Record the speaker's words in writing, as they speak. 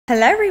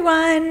Hello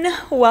everyone,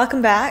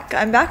 welcome back.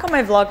 I'm back on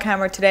my vlog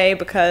camera today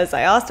because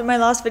I asked in my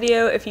last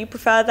video if you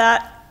prefer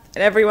that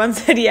and everyone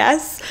said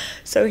yes.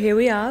 So here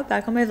we are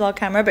back on my vlog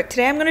camera, but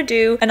today I'm going to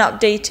do an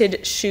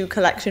updated shoe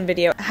collection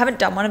video. I haven't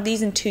done one of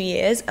these in 2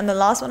 years and the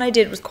last one I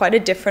did was quite a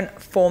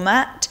different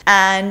format,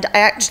 and I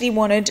actually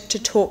wanted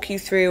to talk you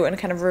through and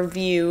kind of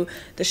review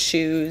the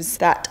shoes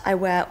that I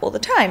wear all the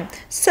time.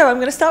 So I'm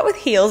going to start with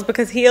heels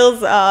because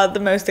heels are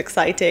the most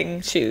exciting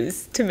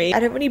shoes to me.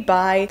 I don't really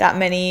buy that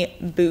many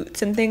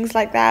boots and things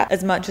like that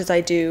as much as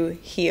I do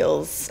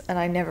heels, and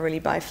I never really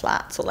buy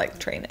flats or like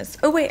trainers.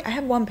 Oh wait, I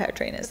have one pair of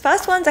trainers. The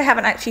first ones I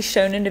haven't actually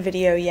shown in a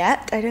video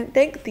yet. I don't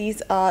think.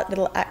 These are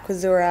little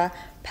Aquazzura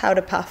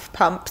powder puff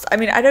pumps. I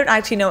mean, I don't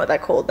actually know what they're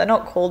called. They're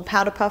not called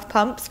powder puff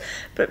pumps,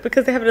 but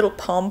because they have a little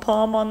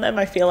pom-pom on them,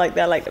 I feel like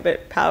they're like a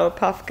bit power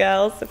puff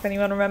girls, if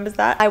anyone remembers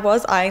that. I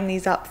was eyeing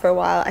these up for a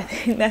while. I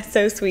think they're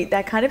so sweet.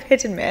 They're kind of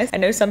hit and miss. I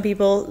know some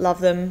people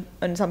love them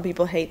and some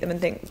people hate them and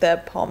think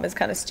the pom is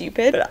kind of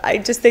stupid, but I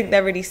just think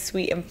they're really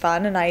sweet and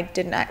fun. And I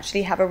didn't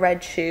actually have a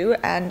red shoe,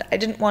 and I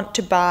didn't want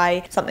to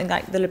buy something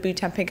like the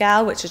Louboutin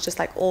Pigalle, which is just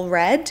like all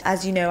red.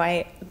 As you know,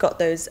 I got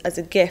those as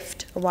a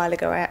gift a while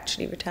ago. I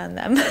actually returned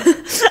them.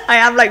 I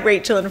am like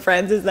Rachel and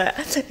Friends, is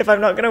that if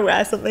I'm not going to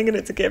wear something and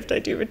it's a gift, I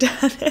do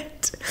return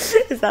it.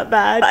 Is that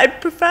bad?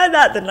 I'd prefer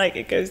that than like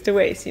it goes to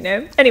waste, you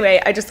know?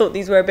 Anyway, I just thought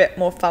these were a bit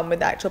more fun with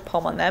the actual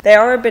pom on them. They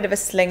are a bit of a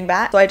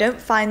slingback, so I don't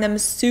find them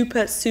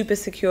super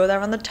secure. They're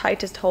on the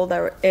tightest hole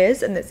there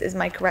is, and this is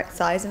my correct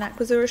size in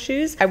Aquazzura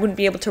shoes. I wouldn't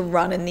be able to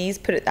run in these,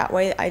 put it that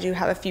way. I do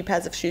have a few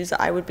pairs of shoes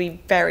that I would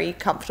be very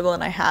comfortable,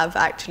 and I have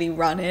actually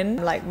run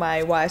in, like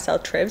my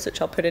YSL Tribs,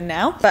 which I'll put in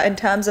now. But in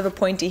terms of a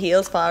pointy heel,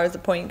 as far as the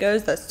point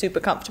goes, they're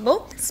super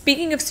comfortable.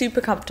 Speaking of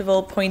super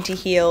comfortable pointy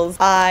heels,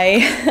 I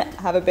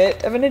have a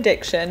bit of an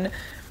addiction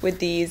with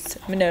these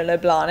Manolo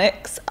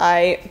Blahniks.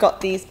 I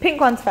got these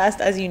pink ones first.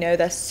 As you know,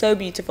 they're so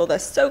beautiful, they're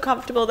so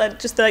comfortable, they're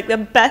just like the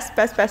best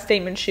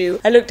statement shoe.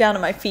 I look down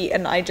at my feet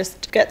and I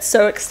just get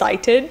so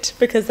excited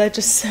because they're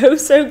just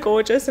so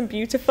gorgeous and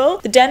beautiful.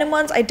 The denim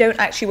ones I don't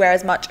actually wear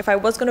as much. If I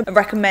was going to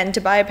recommend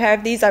to buy a pair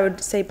of these, I would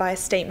say buy a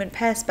statement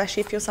pair,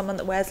 especially if you're someone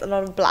that wears a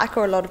lot of black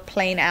or a lot of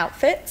plain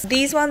outfits.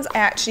 These ones I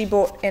actually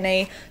bought in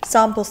a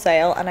sample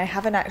sale and I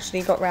haven't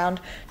actually got round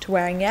to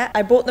wearing yet.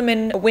 I bought them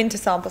in a winter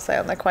sample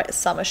sale and they're quite a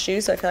summer shoe,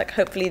 so I feel like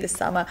hopefully this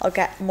summer I'll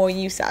get more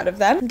use out of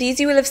them. These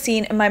you will have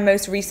seen in my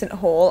most recent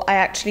haul. I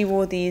actually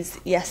wore these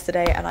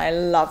yesterday and I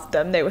loved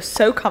them. They were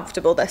so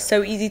comfortable, they're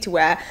so easy to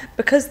wear.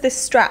 Because this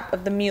strap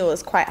of the mule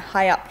is quite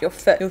high up your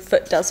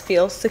foot does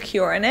feel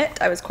secure in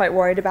it. I was quite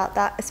worried about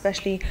that,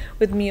 especially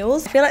with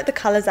mules. I feel like the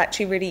color's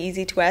actually really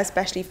easy to wear,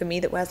 especially for me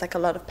that wears like a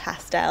lot of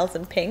pastels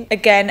and pink.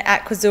 Again,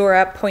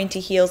 Aquazzura pointy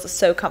heels are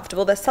so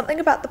comfortable. There's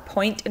something about the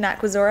point in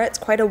Aquazzura. It's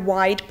quite a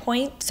wide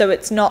point, so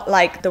it's not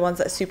like the ones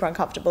that are super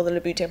uncomfortable, the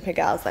Louboutin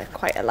Pigalle. They're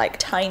quite a like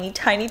tiny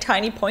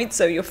point,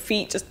 so your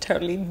feet just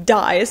totally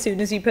die as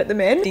soon as you put them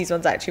in. These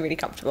ones are actually really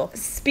comfortable.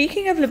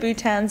 Speaking of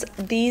Louboutins,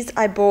 these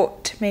I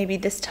bought maybe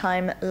this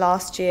time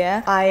last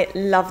year. I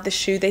love the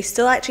shoe. They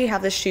still actually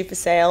have this shoe for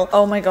sale.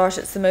 Oh my gosh,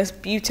 it's the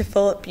most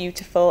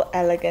beautiful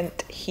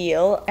elegant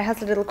heel. It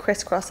has a little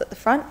crisscross at the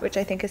front, which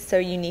I think is so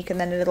unique, and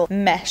then a little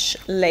mesh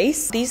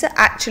lace. These are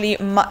actually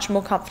much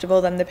more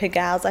comfortable than the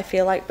Pigalles, I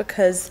feel like,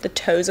 because the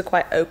toes are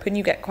quite open.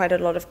 You get quite a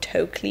lot of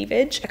toe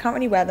cleavage. I can't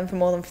really wear them for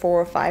more than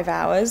 4 or 5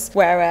 hours,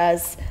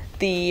 whereas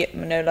the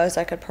Manolos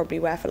I could probably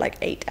wear for like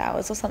 8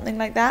 hours or something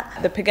like that.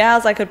 The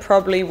Pigalles I could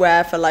probably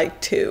wear for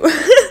like 2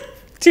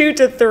 2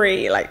 to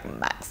 3 like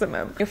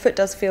maximum. Your foot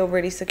does feel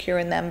really secure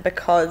in them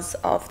because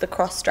of the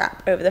cross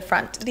strap over the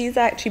front. These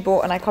I actually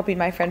bought, and I copied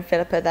my friend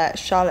Philippa, their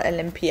Charlotte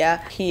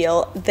Olympia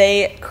heel.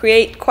 They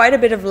create quite a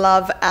bit of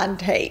love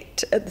and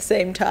hate at the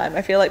same time.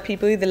 I feel like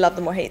people either love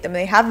them or hate them.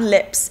 They have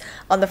lips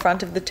on the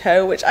front of the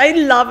toe, which I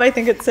love. I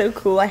think it's so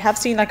cool. I have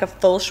seen like a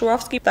full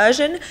Swarovski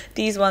version.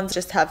 These ones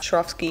just have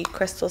Swarovski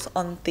crystals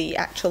on the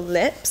actual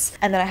lips,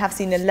 and then I have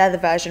seen a leather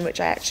version,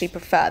 which I actually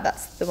prefer.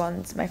 That's the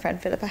ones my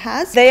friend Philippa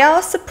has. They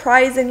are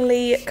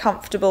surprisingly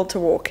comfortable to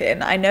walk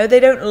in. I know they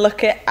don't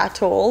look it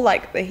at all,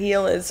 like the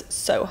heel is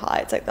so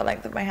high, it's like the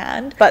length of my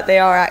hand, but they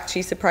are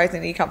actually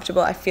surprisingly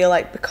comfortable, I feel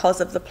like, because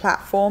of the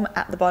platform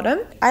at the bottom.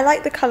 I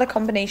like the color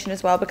combination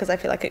as well because I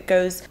feel like it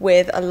goes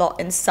with a lot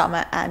in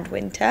summer and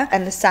winter,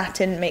 and the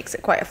satin makes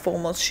it quite a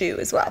formal shoe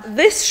as well.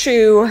 This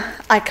shoe,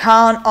 I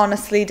can't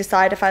honestly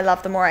decide if I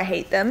love them or I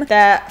hate them.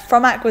 They're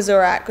from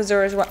Aquazzura.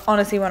 Aquazzura is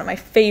honestly one of my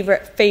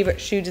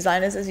favorite shoe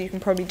designers, as you can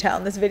probably tell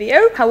in this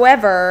video.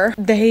 However,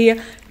 they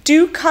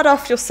do cut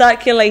off your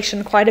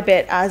circulation quite a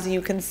bit, as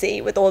you can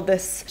see with all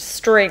this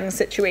string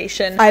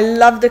situation. I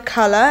love the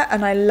color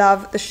and I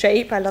love the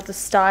shape. I love the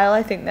style.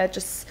 I think they're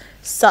just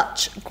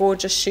such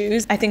gorgeous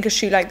shoes. I think a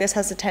shoe like this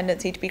has a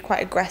tendency to be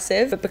quite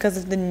aggressive, but because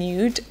of the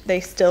nude,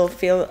 they still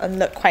feel and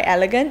look quite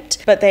elegant,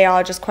 but they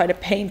are just quite a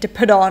pain to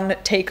put on,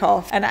 take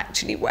off, and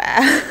actually wear.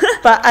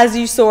 But as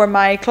you saw in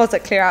my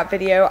closet clear out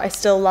video, I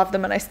still love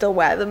them and I still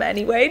wear them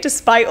anyway,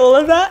 despite all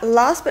of that.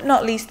 Last but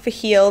not least, for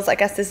heels, I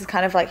guess this is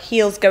kind of like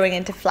heels going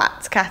into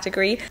flats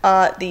category,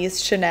 are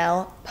these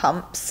Chanel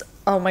pumps.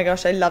 Oh my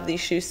gosh, I love these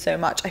shoes so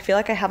much. I feel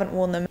like I haven't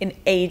worn them in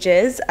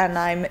ages, and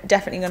I'm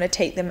definitely going to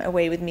take them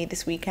away with me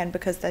this weekend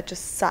because they're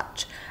just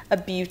such a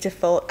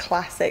beautiful,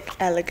 classic,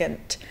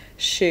 elegant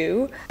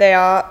shoe. They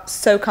are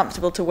so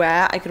comfortable to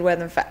wear. I could wear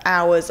them for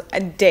hours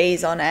and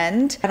days on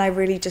end, and I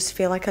really just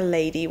feel like a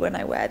lady when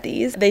I wear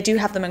these. They do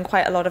have them in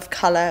quite a lot of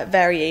color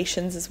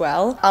variations as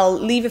well. I'll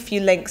leave a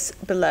few links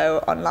below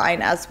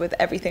online, as with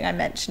everything I'm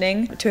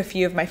mentioning, to a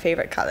few of my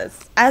favorite colors.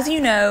 As you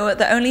know,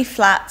 the only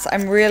flats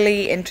I'm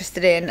really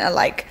interested in are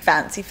like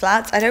fancy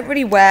flats. I don't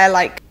really wear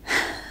like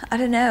I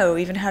don't know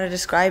even how to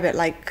describe it,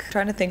 like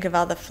trying to think of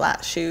other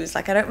flat shoes.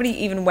 Like I don't really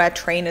even wear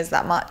trainers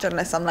that much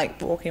unless I'm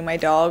like walking my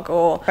dog,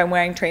 or if I'm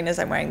wearing trainers,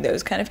 I'm wearing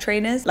those kind of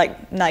trainers,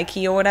 like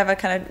Nike or whatever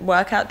kind of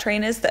workout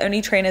trainers. The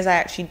only trainers I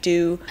actually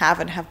do have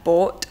and have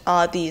bought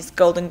are these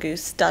Golden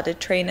Goose studded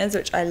trainers,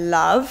 which I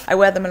love. I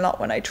wear them a lot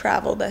when I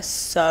travel. They're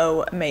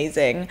so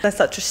amazing. They're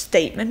such a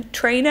statement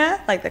trainer.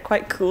 Like they're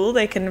quite cool.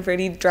 They can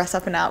really dress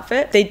up an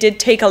outfit. They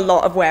did take a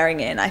lot of wearing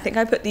in. I think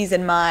I put these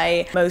in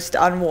my most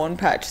unworn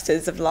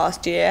purchases of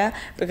last year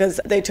because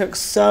they took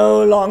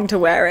so long to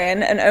wear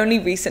in, and only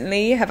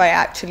recently have I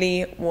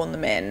actually worn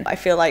them in. I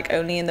feel like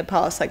only in the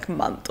past like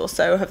month or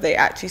so have they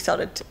actually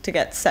started to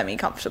get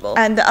semi-comfortable.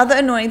 And the other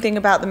annoying thing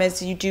about them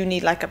is you do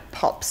need like a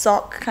pop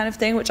sock kind of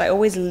thing, which I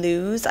always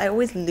lose. I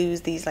always lose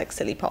these like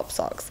silly pop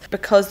socks.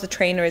 Because the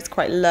trainer is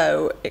quite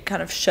low, it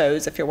kind of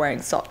shows if you're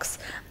wearing socks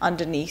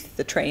underneath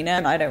the trainer,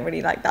 and I don't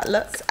really like that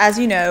look. As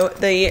you know,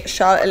 the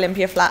Charlotte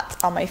Olympia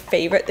flats are my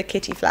favorite, the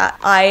kitty flat.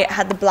 I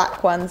had the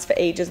black ones for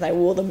ages and I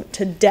wore them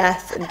to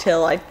death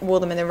until I wore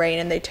them in the rain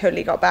and they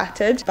totally got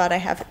battered. But I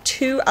have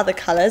two other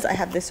colors. I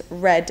have this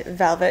red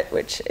velvet,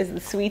 which is the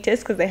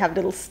sweetest because they have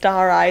little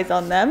star eyes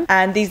on them,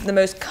 and these are the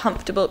most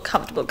comfortable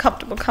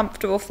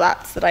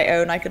flats that I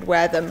own. I could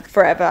wear them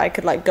forever. I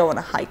could like go on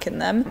a hike in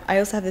them. I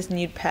also have this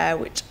nude pair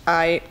which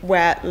I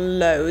wear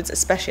loads,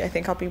 especially I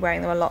think I'll be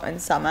wearing them a lot in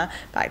summer,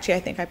 but actually I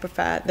think I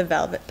prefer the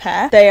velvet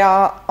pair. They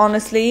are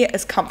honestly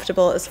as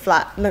comfortable as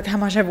flat. Look how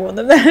much I've worn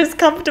them. They're as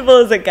comfortable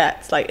as it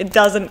gets. Like it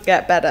doesn't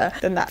get better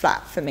than that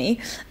flat for me.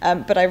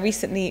 But I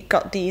recently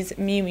got these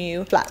Miu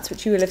Miu flats,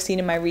 which you will have seen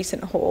in my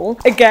recent haul.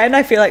 Again,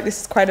 I feel like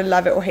this is quite a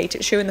love it or hate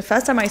it shoe, and the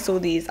first time I saw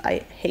these I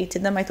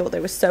hated them. I thought they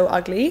were so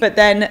ugly, but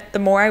then the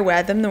more I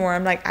wear them, the more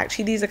I'm like,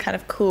 actually these are kind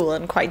of cool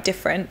and quite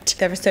different.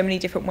 There are so many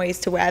different ways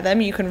to wear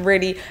them. You can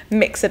really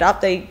mix it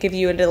up. They give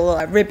you a little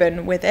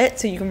ribbon with it,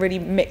 so you can really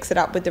mix it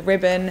up with the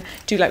ribbon,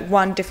 do like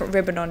one different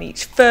ribbon on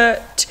each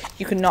foot.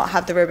 You can not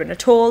have the ribbon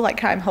at all, like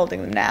how I'm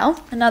holding them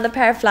now. Another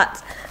pair of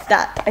flats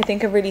that I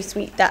think are really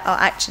sweet that are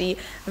actually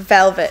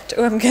velvet.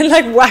 Oh, I'm getting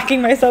like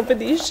whacking myself with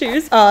these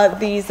shoes. Are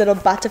these little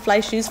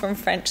butterfly shoes from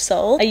French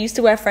Sole. I used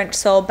to wear French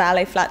Sole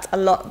ballet flats a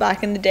lot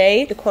back in the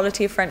day. The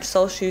quality of French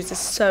Sole shoes is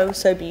so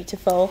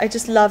beautiful. I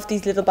just love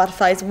these little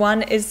butterflies.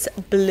 One is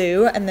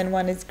blue and then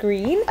one is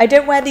green. I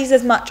don't wear these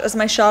as much as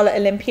my Charlotte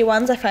Olympia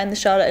ones. I find the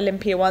Charlotte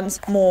Olympia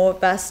ones more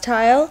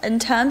versatile. In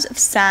terms of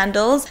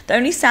sandals, the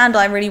only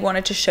sandal I really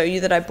wanted to show you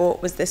that I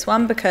bought was this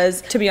one,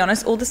 because to be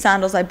honest, all the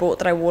sandals I bought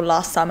that I wore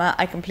last summer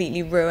I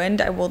completely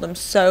ruined. I wore them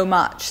so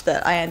much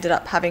that I ended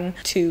up having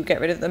to get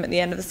rid of them at the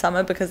end of the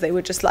summer because they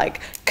were just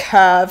like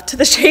curved to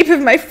the shape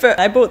of my foot.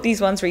 I bought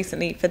these ones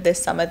recently for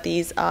this summer.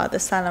 These are the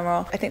Saint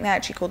Laurent, I think they're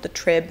actually called the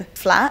Trib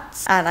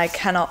flats, and I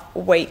cannot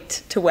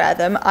wait to wear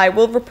them. I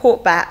will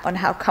report back on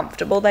how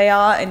comfortable they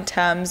are in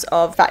terms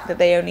of the fact that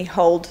they only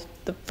hold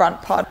the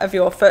front part of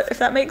your foot, if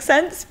that makes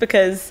sense,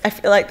 because I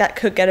feel like that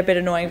could get a bit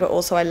annoying, but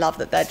also I love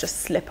that they're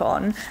just slip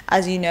on.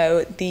 As you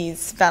know,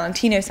 these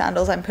Valentino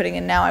sandals I'm putting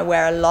in now I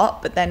wear a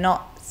lot, but they're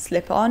not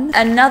slip on.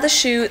 Another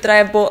shoe that I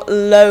have bought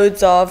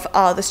loads of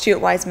are the Stuart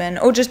Weitzman,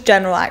 or just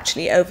general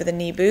actually over the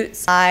knee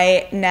boots.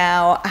 I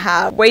now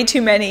have way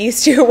too many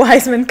Stuart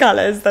Weitzman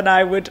colors than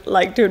I would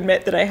like to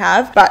admit that I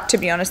have, but to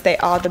be honest they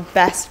are the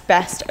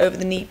best over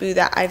the knee boot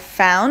that I've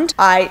found.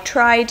 I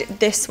tried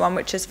this one,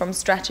 which is from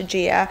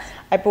Strategia.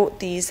 I bought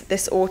these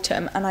this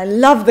autumn and I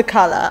love the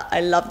color. I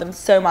love them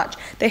so much.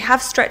 They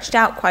have stretched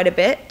out quite a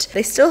bit.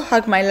 They still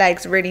hug my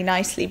legs really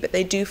nicely, but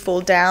they do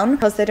fall down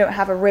because they don't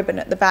have a ribbon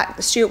at the back.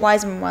 The Stuart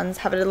Weitzman ones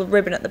have a little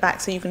ribbon at the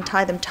back, so you can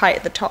tie them tight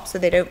at the top so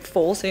they don't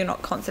fall, so you're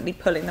not constantly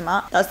pulling them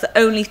up. That's the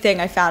only thing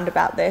I found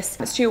about this.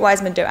 The Stuart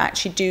Weitzman don't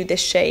actually do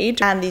this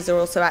shade, and these are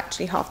also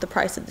actually half the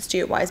price of the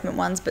Stuart Weitzman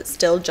ones, but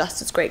still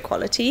just as great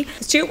quality.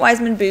 The Stuart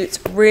Weitzman boots,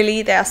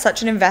 really, they are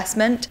such an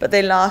investment, but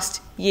they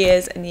last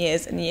years and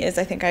years and years.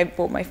 I think I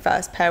bought my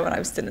first pair when I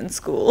was still in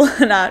school.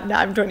 now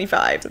I'm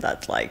 25, so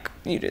that's like,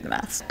 you do the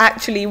maths.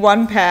 Actually,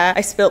 one pair,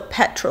 I spilt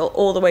petrol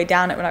all the way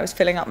down it when I was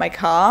filling up my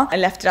car. I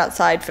left it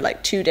outside for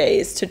like 2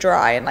 days to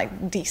dry and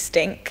like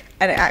de-stink,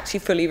 and it actually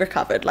fully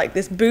recovered. Like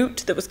this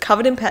boot that was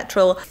covered in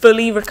petrol,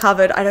 fully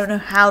recovered. I don't know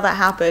how that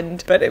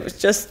happened, but it was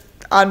just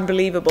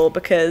unbelievable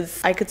because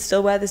I could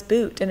still wear this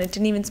boot and it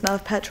didn't even smell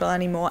of petrol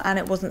anymore and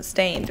it wasn't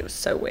stained. It was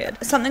so weird.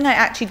 Something I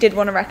actually did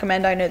want to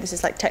recommend, I know this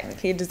is like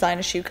technically a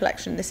designer shoe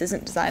collection. This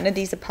isn't designer,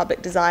 these are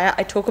public desire.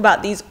 I talk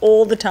about these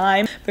all the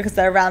time because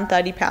they're around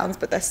 £30,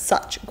 but they're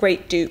such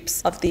great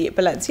dupes of the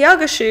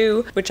Balenciaga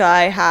shoe, which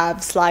I have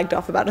slagged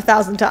off about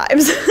 1,000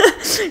 times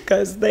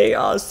because they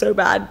are so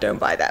bad, don't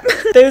buy them.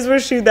 Those were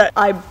a shoe that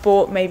I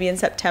bought maybe in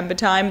September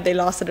time. They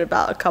lasted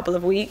about a couple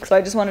of weeks, so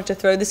I just wanted to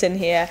throw this in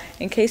here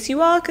in case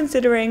you are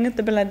considering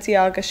the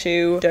Balenciaga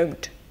shoe.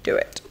 Don't do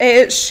it.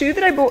 A shoe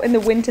that I bought in the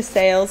winter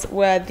sales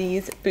were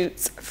these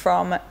boots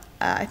from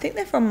I think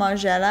they're from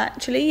Margiela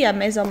actually, yeah,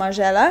 Maison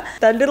Margiela.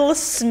 They're little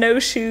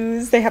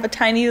snowshoes, they have a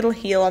tiny little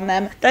heel on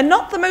them. They're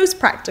not the most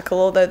practical,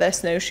 although they're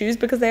snowshoes,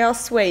 because they are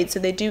suede, so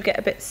they do get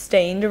a bit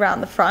stained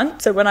around the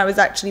front. So when I was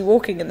actually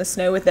walking in the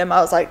snow with them,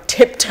 I was like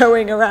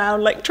tiptoeing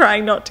around, like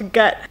trying not to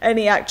get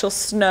any actual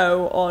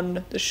snow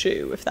on the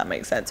shoe, if that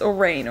makes sense, or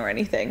rain or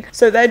anything.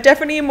 So they're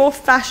definitely a more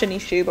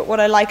fashiony shoe, but what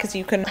I like is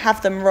you can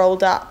have them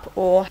rolled up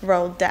or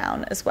rolled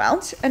down as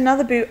well.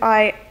 Another boot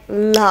I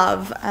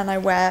love and I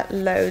wear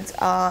loads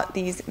are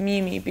these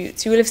Miu Miu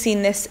boots. You will have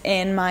seen this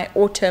in my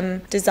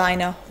autumn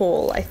designer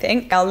haul, I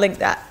think. I'll link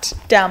that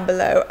down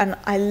below, and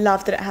I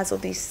love that it has all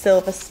these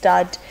silver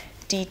stud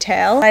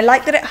detail. I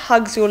like that it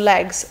hugs your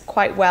legs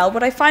quite well.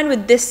 What I find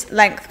with this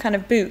length kind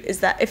of boot is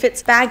that if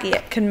it's baggy,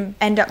 it can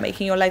end up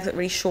making your legs look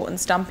really short and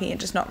stumpy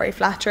and just not very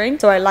flattering.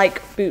 So I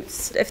like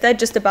boots, if they're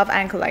just above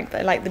ankle length,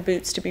 I like the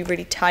boots to be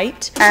really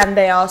tight, and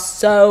they are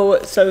so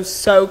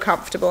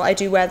comfortable. I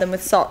do wear them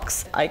with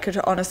socks. I could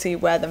honestly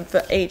wear them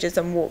for ages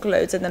and walk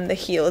loads in them. The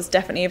heel is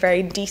definitely a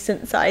very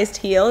decent sized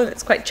heel and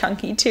it's quite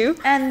chunky too.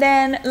 And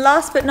then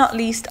last but not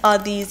least are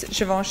these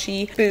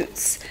Givenchy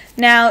boots.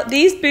 Now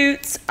these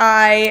boots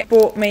I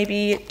bought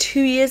maybe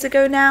 2 years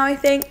ago now, I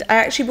think. I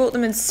actually bought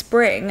them in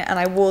spring and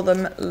I wore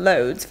them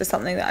loads for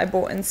something that I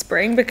bought in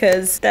spring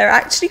because they're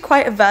actually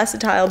quite a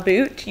versatile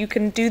boot. You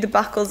can do the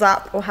buckles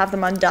up or have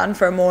them undone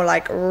for a more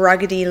like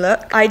ruggedy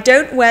look. I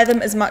don't wear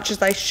them as much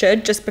as I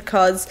should just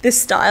because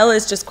this style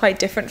is just quite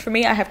different for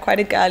me. I have quite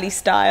a girly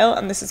style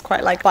and this is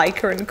quite like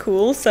biker and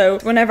cool. So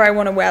whenever I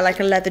want to wear like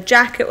a leather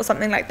jacket or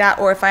something like that,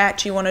 or if I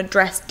actually want to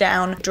dress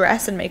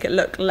and make it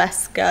look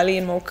less girly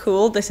and more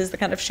cool, this is the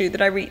kind of shoe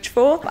that I reach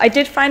for. I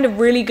did find a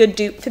really good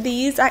dupe for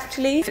these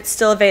actually. If it's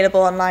still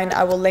available online,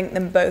 I will link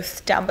them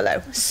both down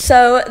below.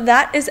 So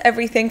that is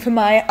everything for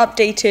my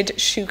updated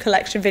shoe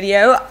collection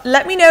video.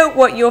 Let me know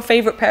what your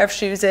favorite pair of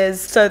shoes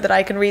is so that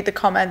I can read the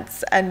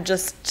comments and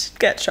just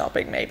get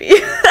shopping maybe.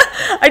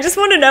 I just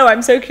want to know,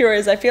 I'm so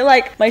curious. I feel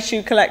like my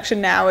shoe collection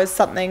now is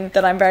something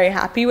that I'm very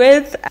happy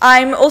with.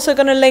 I'm also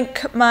going to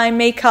link my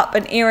makeup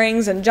and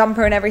earrings and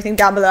jumper and everything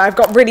down below. I've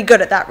got really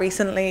good at that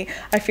recently.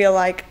 I feel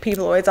like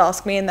people always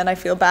ask me and then I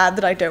feel bad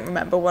that I don't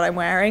remember what I'm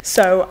wearing.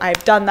 So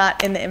I've done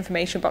that in the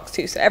information box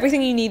too. So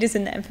everything you need is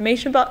in the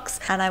information box,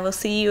 and I will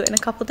see you in a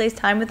couple days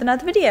time with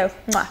another video.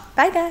 Mwah.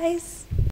 Bye guys.